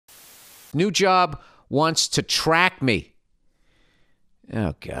New job wants to track me.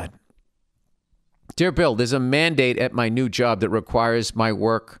 Oh, God. Dear Bill, there's a mandate at my new job that requires my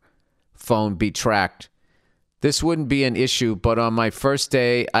work phone be tracked. This wouldn't be an issue, but on my first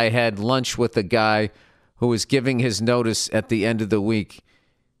day, I had lunch with a guy who was giving his notice at the end of the week.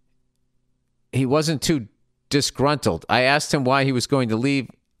 He wasn't too disgruntled. I asked him why he was going to leave,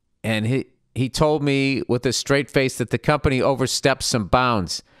 and he told me with a straight face that the company overstepped some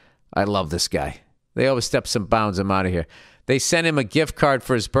bounds. I love this guy. They overstepped some bounds. I'm out of here. They sent him a gift card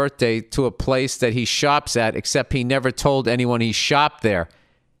for his birthday to a place that he shops at, except he never told anyone he shopped there.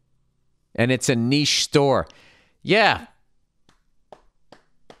 And it's a niche store. Yeah.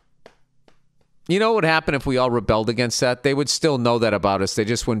 You know what would happen if we all rebelled against that? They would still know that about us. They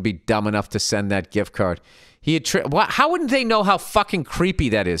just wouldn't be dumb enough to send that gift card. How wouldn't they know how fucking creepy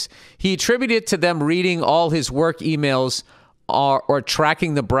that is? He attributed it to them reading all his work emails or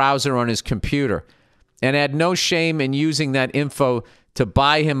tracking the browser on his computer, and had no shame in using that info to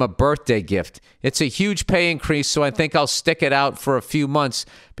buy him a birthday gift. It's a huge pay increase, so I think I'll stick it out for a few months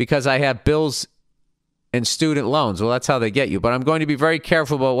because I have bills and student loans. Well, that's how they get you. But I'm going to be very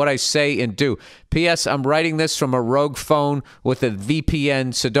careful about what I say and do. P.S. I'm writing this from a rogue phone with a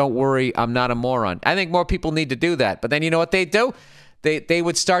VPN, so don't worry, I'm not a moron. I think more people need to do that. But then you know what they do? They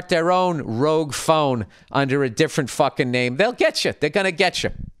would start their own rogue phone under a different fucking name. They'll get you. They're going to get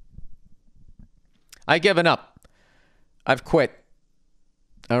you. I've given up. I've quit.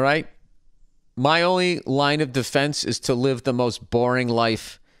 All right? My only line of defense is to live the most boring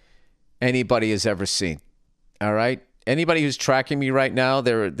life anybody has ever seen. All right? Anybody who's tracking me right now,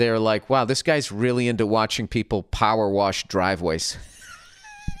 they're like, wow, this guy's really into watching people power wash driveways.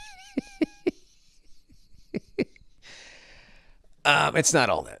 It's not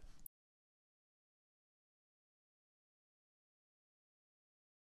all that.